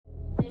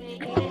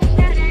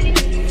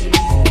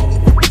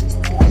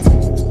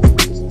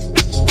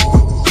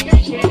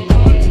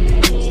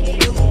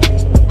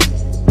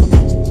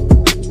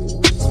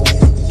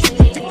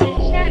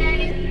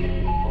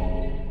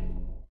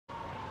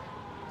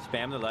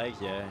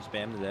likes, yeah.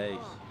 Spam the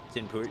likes. It's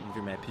important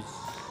for my puss.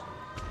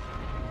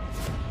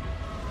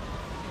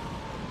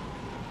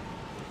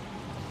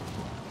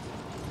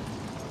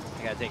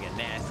 I gotta take a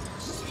nasty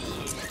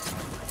shit.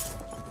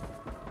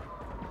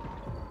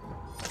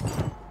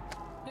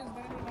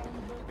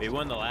 We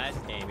won the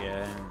last game,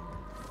 yeah.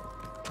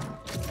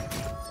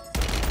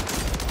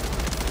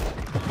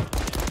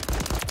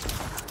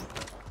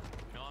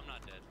 No, I'm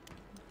not dead.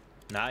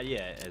 Not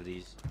yet, at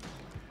least.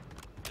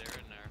 They're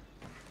in there.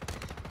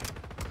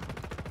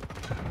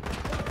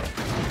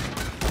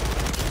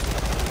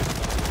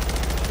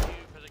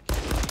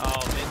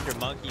 Oh, Mr.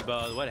 Monkey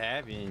Balls, what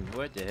happened?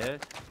 What the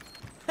heck?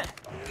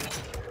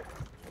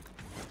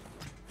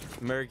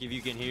 Merc, if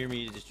you can hear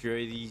me,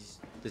 destroy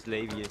this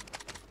labia.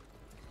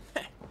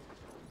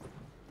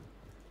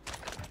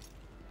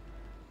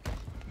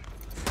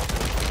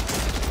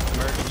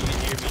 Merc, if you can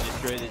hear me,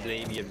 destroy this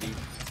labia, please.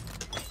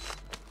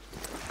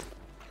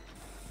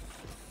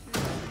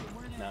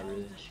 Not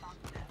really.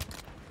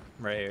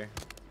 Right here.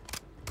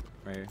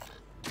 Right here.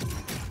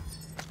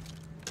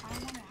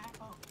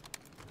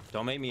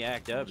 Don't make me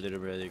act up, little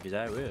brother, because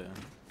I will.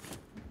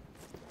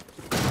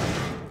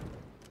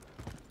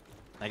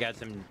 I got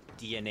some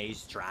DNA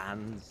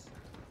strands.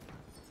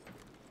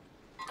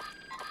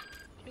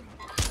 He's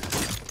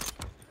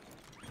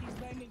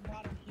landing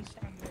bottom. He's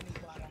landing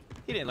bottom.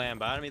 He didn't land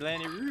bottom, he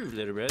landed roof,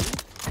 little brother.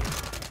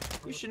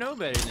 You should know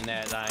better than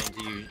that, lying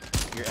to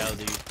your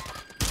elder.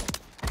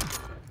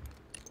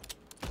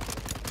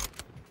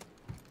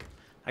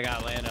 I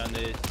gotta land on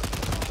this.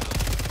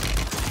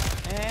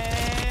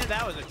 And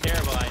that was a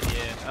terrible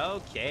idea.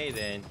 Okay,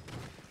 then.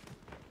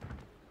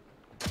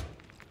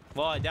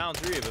 Well, I downed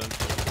 3 of them.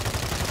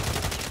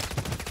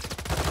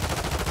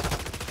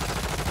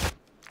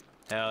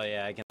 Hell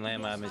yeah, I can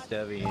land my Miss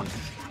W.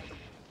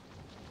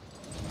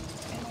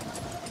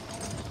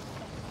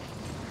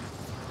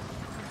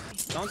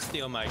 Don't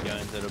steal my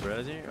guns, little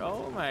brother.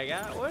 Oh my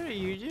god, what are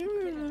you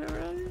doing, little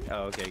brother?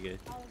 Oh, okay, good.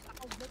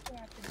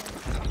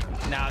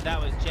 Now, that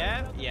was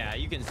Jeff? Yeah,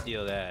 you can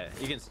steal that.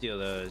 You can steal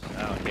those.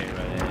 I don't care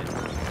about that.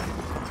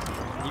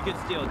 You can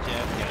steal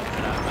Jeff guns,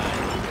 but not mine.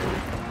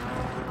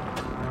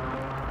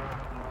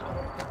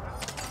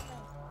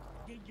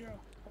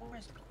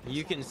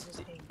 You can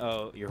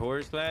oh, your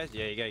horse class?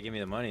 Yeah, you gotta give me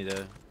the money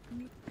though.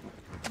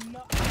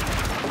 No.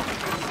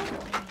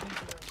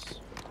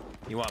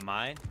 You want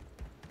mine?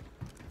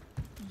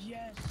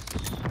 Yes.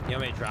 You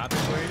want me to drop it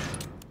for you?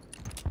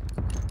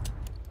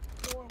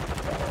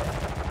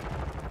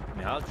 I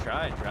mean, I'll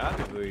try and drop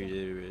it for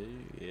you,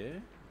 yeah.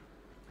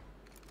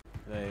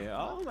 Like,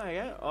 oh my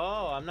god.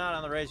 Oh, I'm not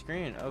on the right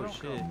screen. Oh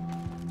shit.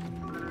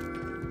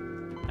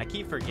 I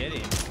keep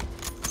forgetting.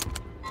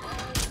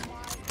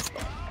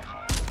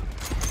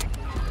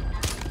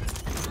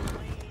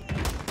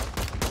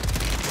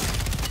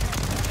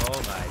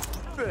 Oh my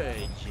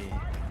virgin.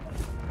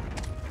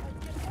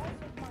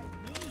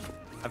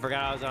 I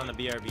forgot I was on the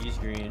BRB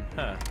screen.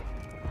 Huh.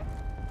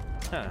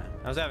 Huh.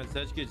 I was having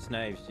such good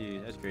snipes,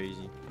 dude. That's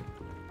crazy.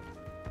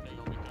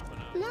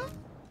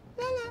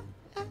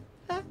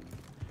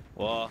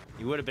 Well,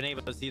 you would have been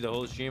able to see the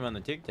whole stream on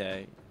the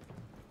TikTok.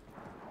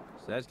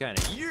 So that's kind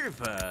of your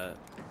fault.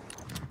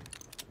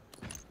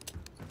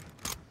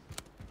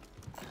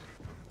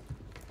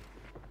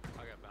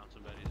 I got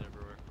bouncing betties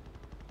everywhere.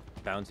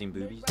 Bouncing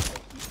boobies.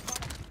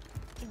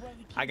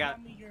 I got.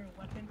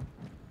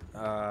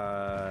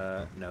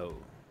 No.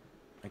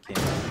 I can't.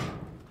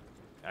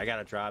 I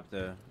gotta drop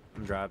the.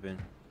 I'm dropping.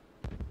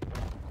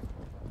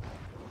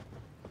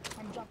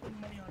 I'm dropping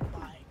money on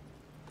buy.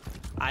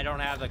 I don't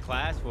have the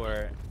class for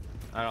it.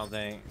 I don't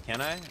think. Can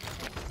I?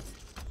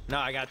 No,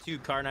 I got 2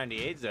 Car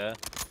 98s though.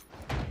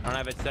 I don't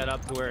have it set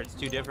up to where it's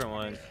 2 different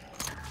ones.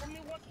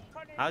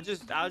 I'll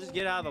just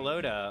get out of the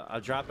loadout.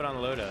 I'll drop it on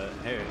the loadout.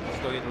 Here, let's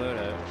go get the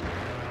loadout.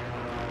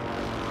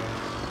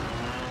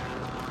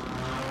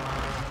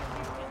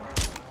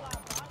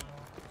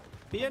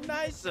 Be a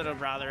nice little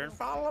brother and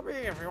follow me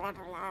if you want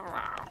to.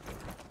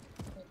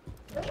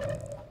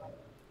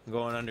 I'm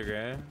going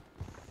underground.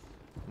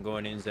 I'm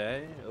going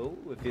inside. Oh,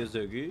 it feels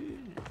so good.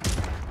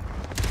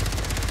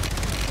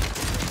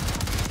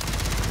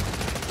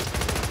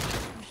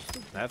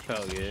 That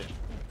felt good.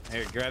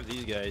 Here, grab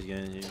these guys'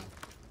 guns here.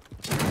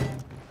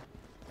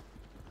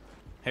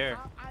 Here.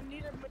 I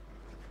need a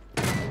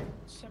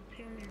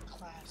superior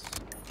class.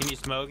 Can you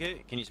smoke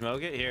it? Can you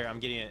smoke it? Here, I'm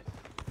getting it.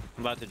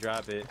 I'm about to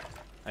drop it.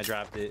 I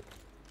dropped it.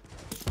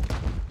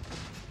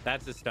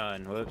 That's a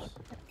stun. Whoops.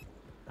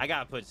 I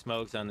gotta put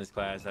smokes on this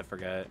class. I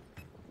forgot.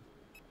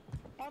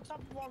 On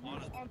top of our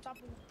roof. On top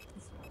of.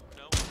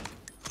 No.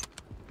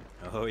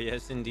 Oh,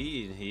 yes,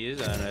 indeed. He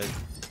is on us.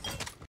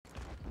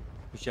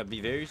 We shall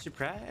be very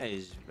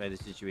surprised by the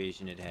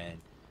situation at hand.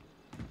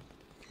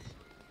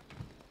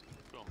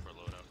 Going for a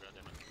loadout,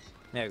 goddammit.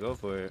 Yeah, go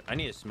for it. I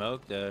need a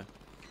smoke, though.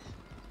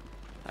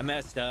 I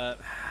messed up.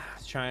 I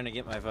was trying to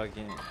get my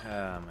fucking...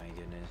 Oh, my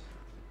goodness.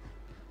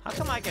 How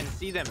come I can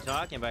see them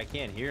talking, but I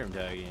can't hear them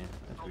talking?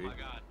 That's weird. Oh, my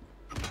God.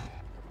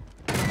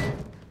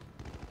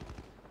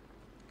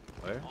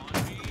 Where?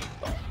 On me.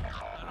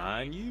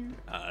 On you.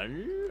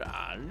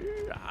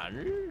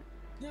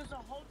 There's a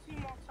whole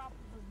team on top of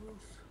the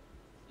roof.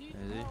 Is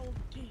it? Oh,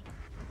 deep.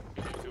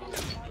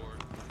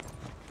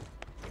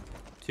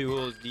 Two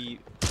holes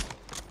deep.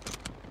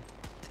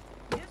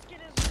 This kid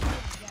is good.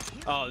 Yeah,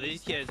 he's Oh,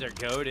 these kids are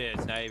goated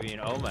at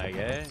sniping. Oh my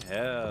god.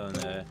 Hell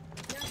no.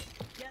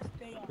 Yes,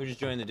 they are. Who just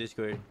joined the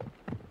Discord?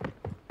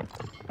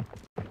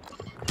 Dude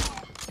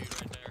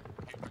right there.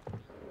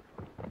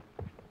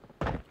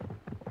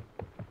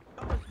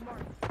 Oh, it's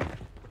Mark.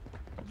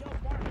 Yo,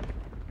 Mark.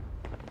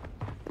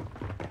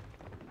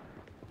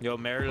 Yo,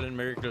 Marilyn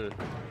Merkel.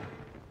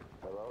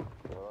 Hello?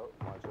 Hello?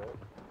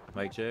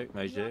 Mic check.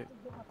 Mic check.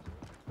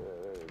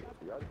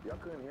 Y'all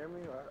couldn't hear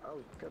me? I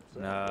was kept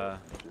saying Nah.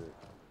 shit.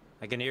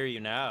 I can hear you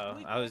now.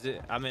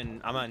 I'm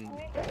in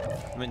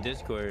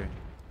Discord.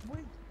 We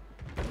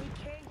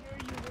can't hear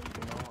you when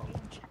you're in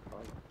game chat.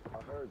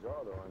 I heard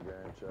y'all though in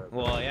game chat.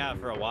 Well, yeah,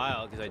 for a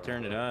while because I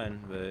turned it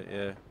on, but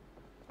yeah.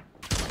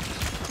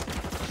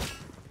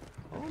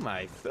 Oh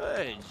my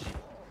fudge.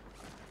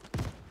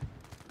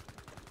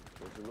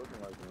 What's it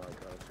looking like tonight?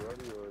 Kind of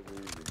sweaty or is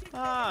it easy?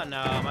 Oh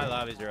no, my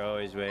lobbies are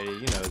always ready.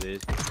 You know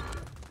this.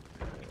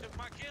 He took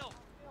my kill.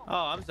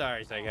 Oh, I'm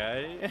sorry,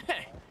 Psychotic.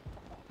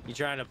 You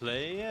trying to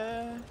play?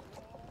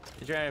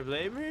 You trying to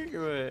play, Merc,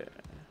 or what?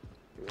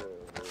 Yeah.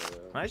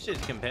 My shit's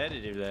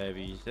competitive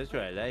lobbies. That's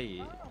what I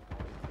like.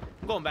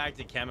 I'm going back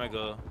to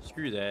chemical.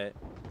 Screw that.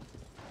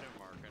 They're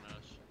marking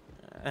us.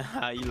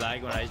 You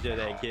like when I showed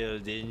that kill,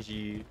 didn't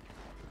you?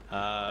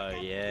 Oh,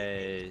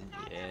 yeah.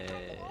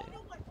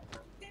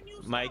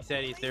 Mike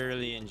said he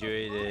thoroughly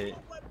enjoyed it.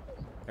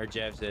 Or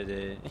Jeff said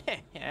it.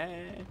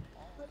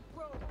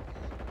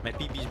 My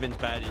pee-pee's been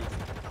spotted.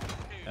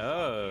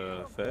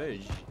 Oh,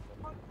 fudge.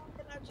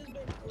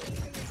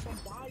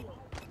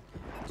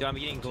 Dude, I'm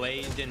getting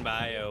glazed in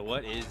bio.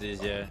 What is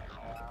this, yeah?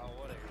 Wow,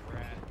 what a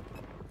rat.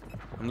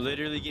 I'm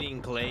literally getting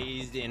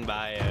glazed in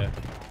bio.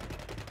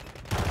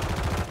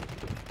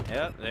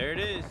 Yep, there it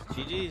is.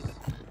 GG's.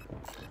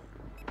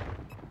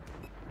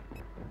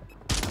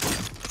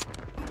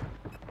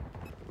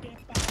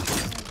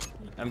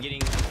 I'm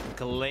getting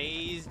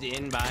glazed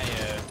in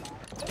bio.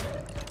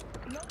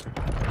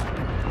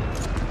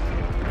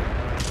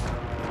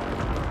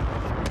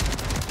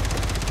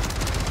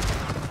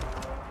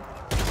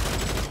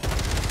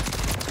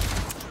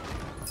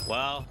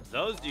 Well,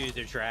 those dudes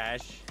are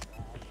trash.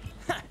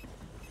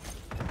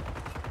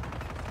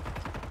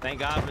 Thank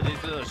God for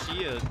this little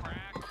shield. Cracked up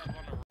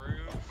on the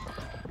roof.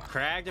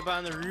 Cracked up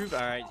on the roof. All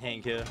right,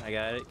 tank kill. I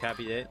got it.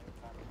 Copy that.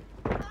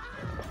 And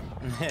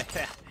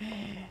that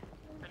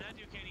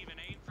dude can't even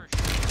aim for shit.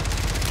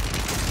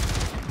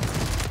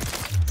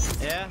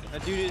 Yeah,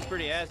 that dude is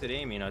pretty ass at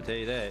aiming, I'll tell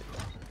you that.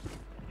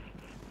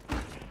 He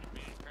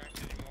ain't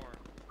cracked anymore.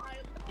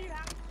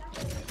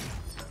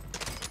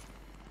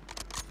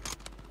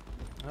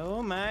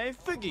 Oh my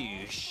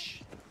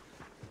fagoosh.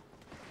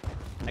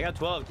 I got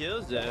 12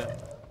 kills though.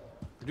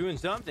 We're doing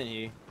something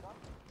here.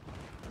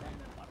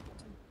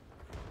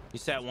 You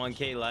set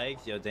 1K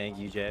likes? Yo, thank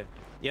you, Jeff.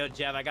 Yo,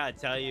 Jeff, I gotta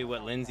tell you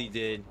what Lindsay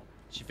did.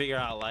 She figured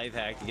out a life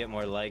hack to get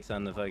more likes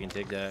on the fucking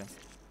TikTok.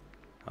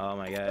 Oh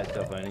my god, it's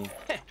so funny.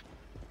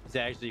 It's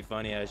actually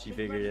funny how she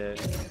figured it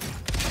out.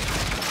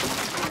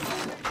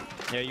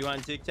 Yo, you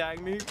on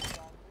TikTok, Mook?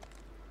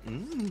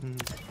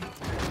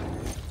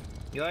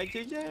 You like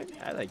TikTok?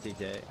 I like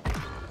TikTok.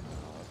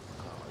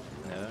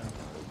 No.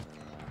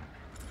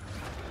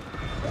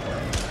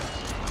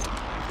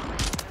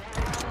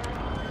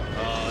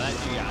 Oh, that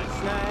dude got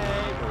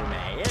sniped,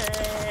 man.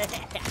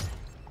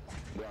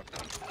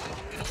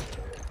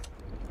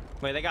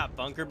 Wait, they got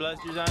bunker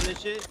blasters on this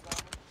shit?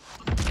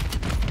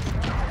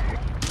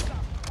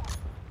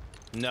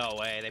 No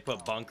way, they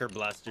put bunker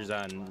blasters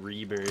on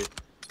Rebirth.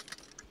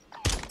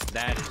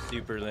 That is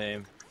super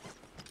lame.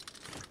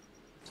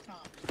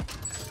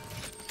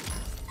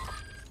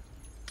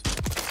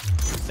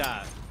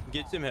 Stop.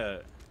 Get some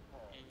help.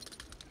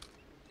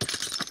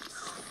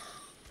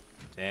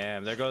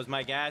 Damn, there goes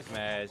my gas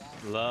mask.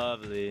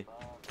 Lovely.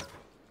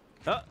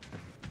 Oh.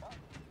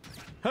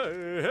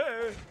 Hey,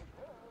 hey.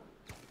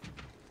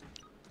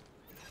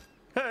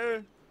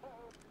 Hey.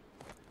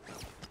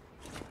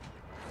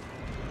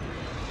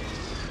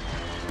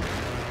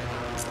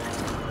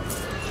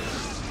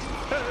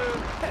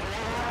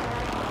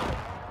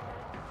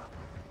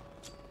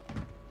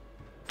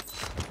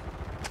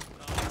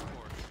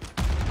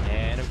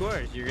 And of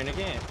course, you're gonna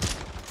camp.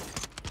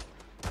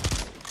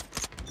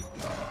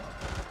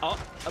 Oh,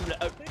 I'm not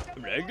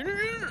gonna.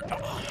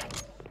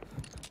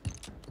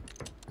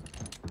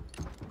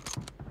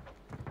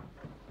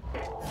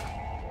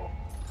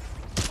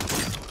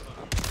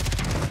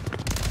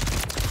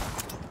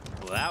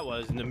 Well, that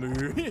wasn't the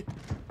move.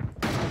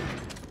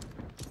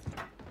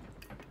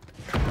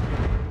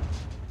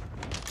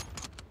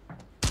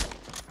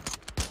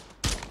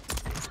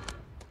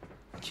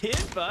 Kid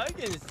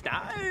fucking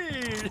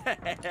started.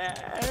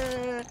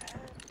 Prison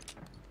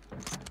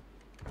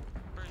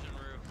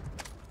roof.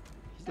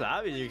 These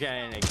lobbies are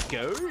kind of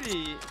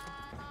goaty.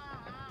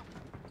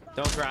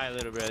 Don't cry,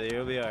 little brother.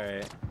 You'll be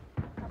alright.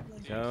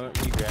 Don't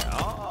you cry.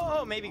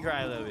 Oh, maybe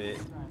cry a little bit.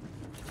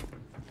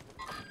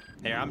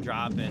 Here, I'm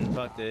dropping.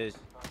 Fuck this.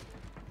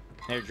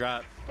 Here,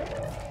 drop.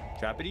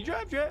 Droppity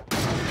drop, drop.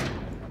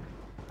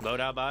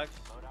 Loadout box.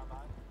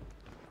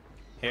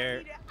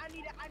 Here.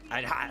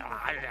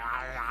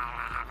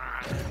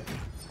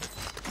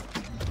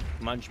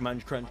 Munch,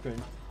 munch, crunch, crunch.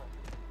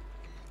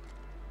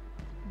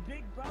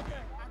 Big brother, I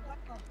got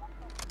them.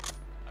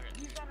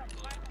 These are the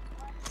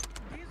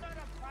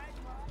prize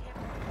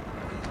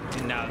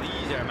ones. Now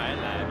these are my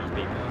lives,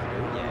 people.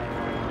 Yeah.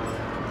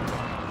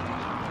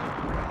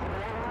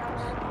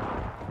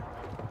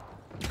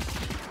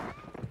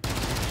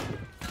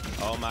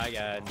 Oh my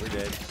god, we're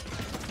dead.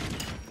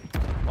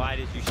 Why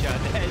did you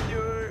shut that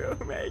door? Oh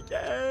my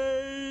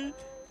god.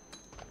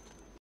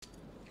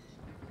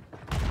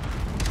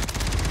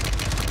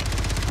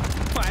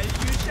 Why did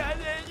you shut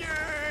that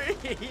door?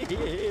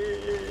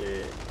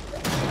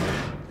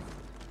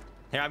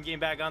 Here, I'm getting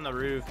back on the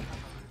roof.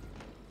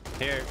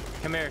 Here,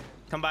 come here.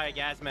 Come buy a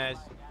gas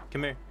mask.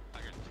 Come here. I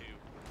got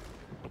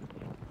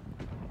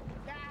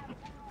 2.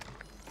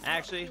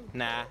 Actually,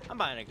 nah. I'm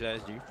buying a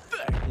class, dude.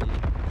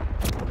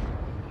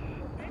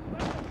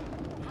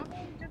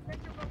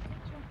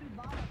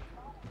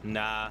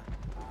 Nah.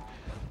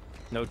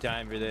 No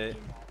time for that.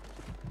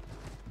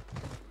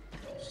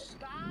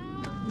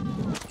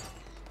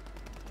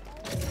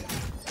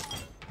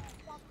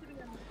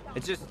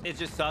 It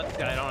just sucks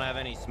that I don't have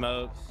any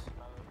smokes.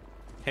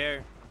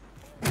 Here.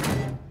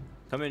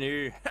 Come in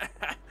here.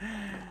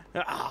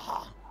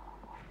 Ah.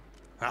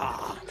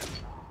 Ah.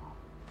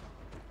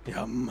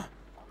 Yum.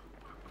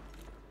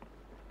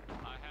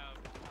 I have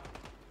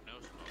no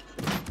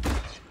smoke.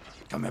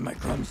 Come in my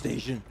crumb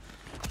station.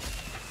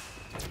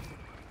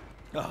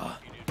 Ah.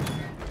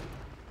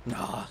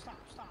 Nah. Stop.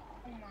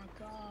 Oh my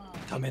god.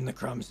 Come in the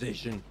crumb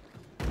station.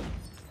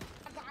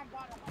 I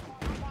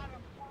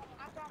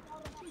got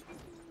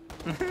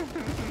him.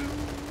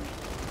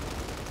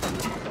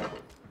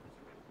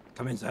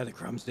 Come inside the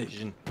crumb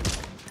station. I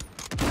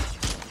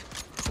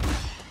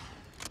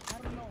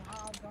don't know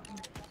how I got in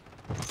there.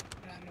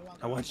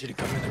 I want you to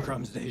come in the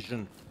crumb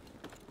station.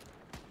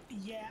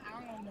 Yeah,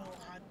 I don't know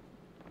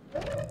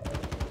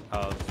how.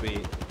 Oh,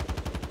 sweet.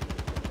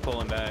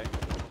 Pulling back.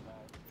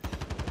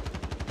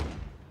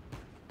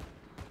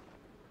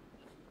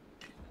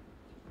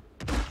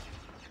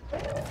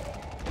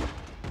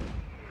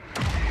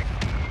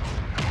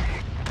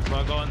 You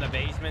wanna go in the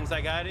basement,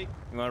 Psychotic?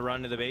 You wanna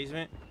run to the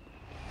basement?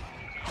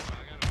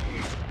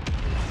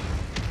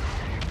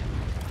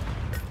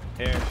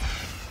 Here.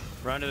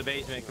 Run to the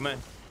basement, come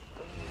on.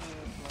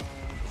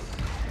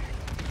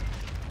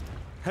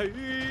 Hey,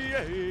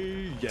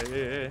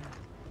 yeah.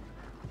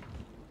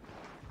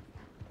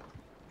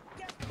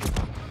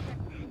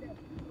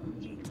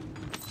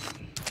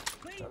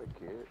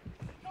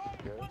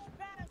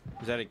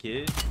 Is that a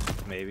kid?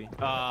 Maybe.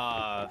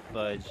 Ah,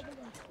 fudge.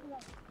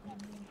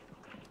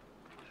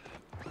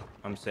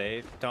 I'm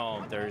safe.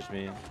 Don't thirst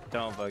me.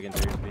 Don't fucking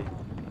thirst me.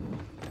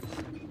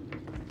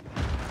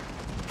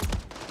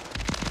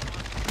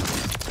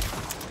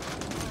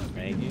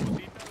 Thank you.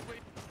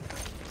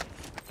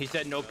 He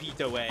said no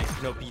pizza way.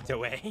 No pizza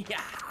way.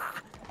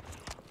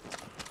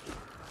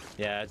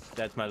 Yeah,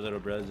 that's my little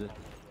brother.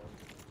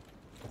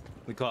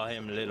 We call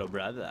him little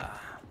brother.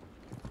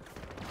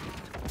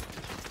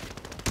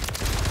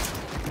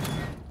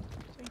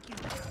 Thank you.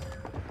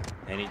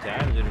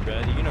 Anytime, little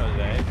brother. You know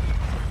that.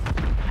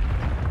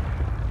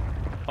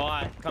 Hold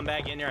on. Come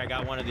back in here. I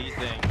got one of these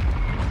things.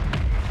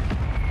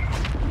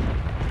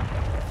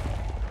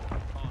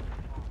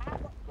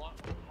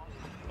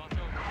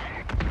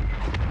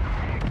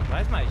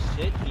 Why's my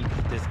shit keep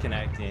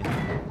disconnecting?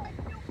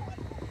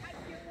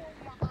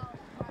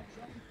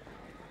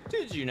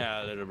 Did you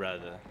know, little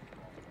brother?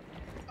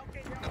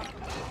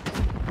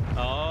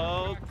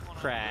 Oh,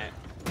 crap.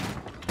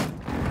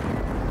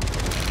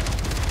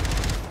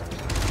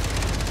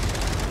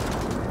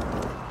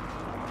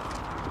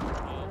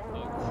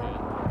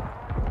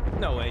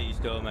 No way you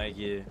stole my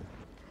gear.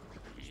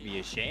 You should be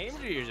ashamed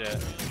of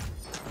yourself.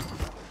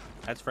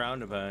 That's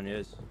frowned upon,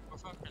 yes. We're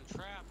fucking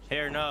trapped.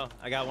 Here, no,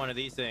 I got one of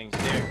these things.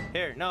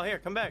 Here, no, here,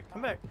 come back.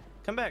 Plate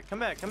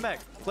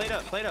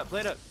up.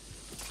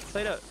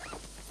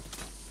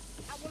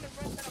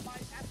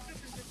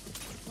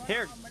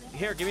 Here,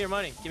 give me your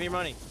money.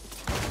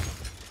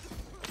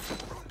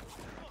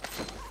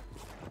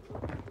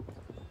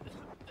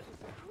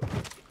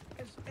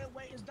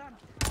 It's done.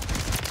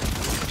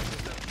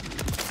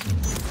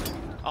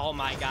 Oh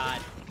my god.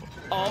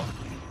 Oh.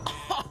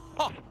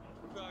 Fucking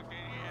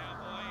yeah,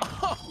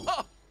 boy.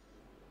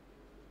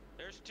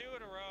 There's 2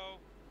 in a row.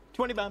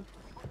 20 bomb.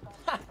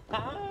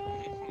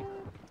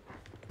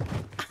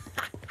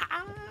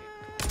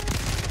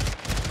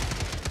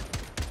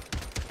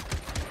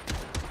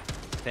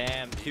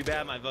 Damn, too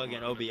bad my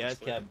fucking OBS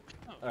kept,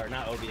 or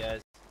not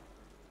OBS,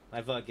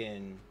 my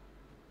fucking,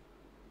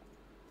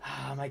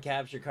 my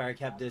capture card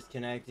kept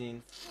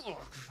disconnecting.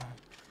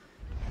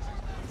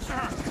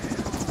 I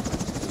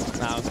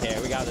don't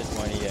care, we got this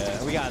money,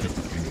 yeah. We got this.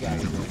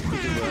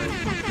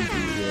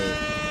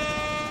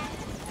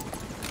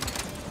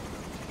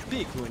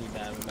 big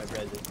 25 with my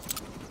brother.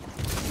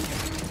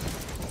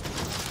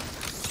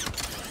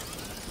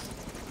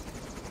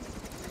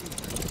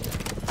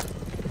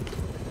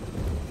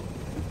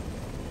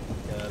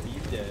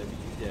 WWW.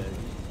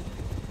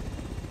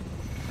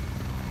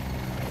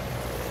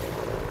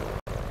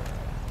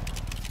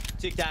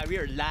 TikTok, we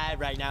are live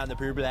right now in the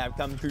Purple app.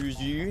 Come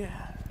cruise you.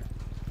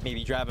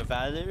 Maybe drop a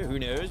father. Who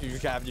knows? We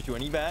just drop the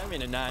 25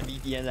 in a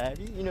non-VPN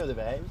lobby. You know the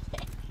vibes.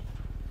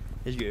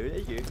 Let's go.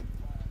 Let's go.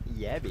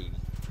 Yeah, baby.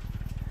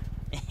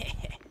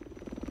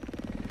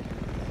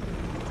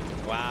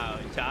 Wow,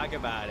 talk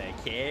about a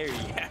carry.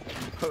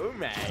 Oh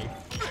my.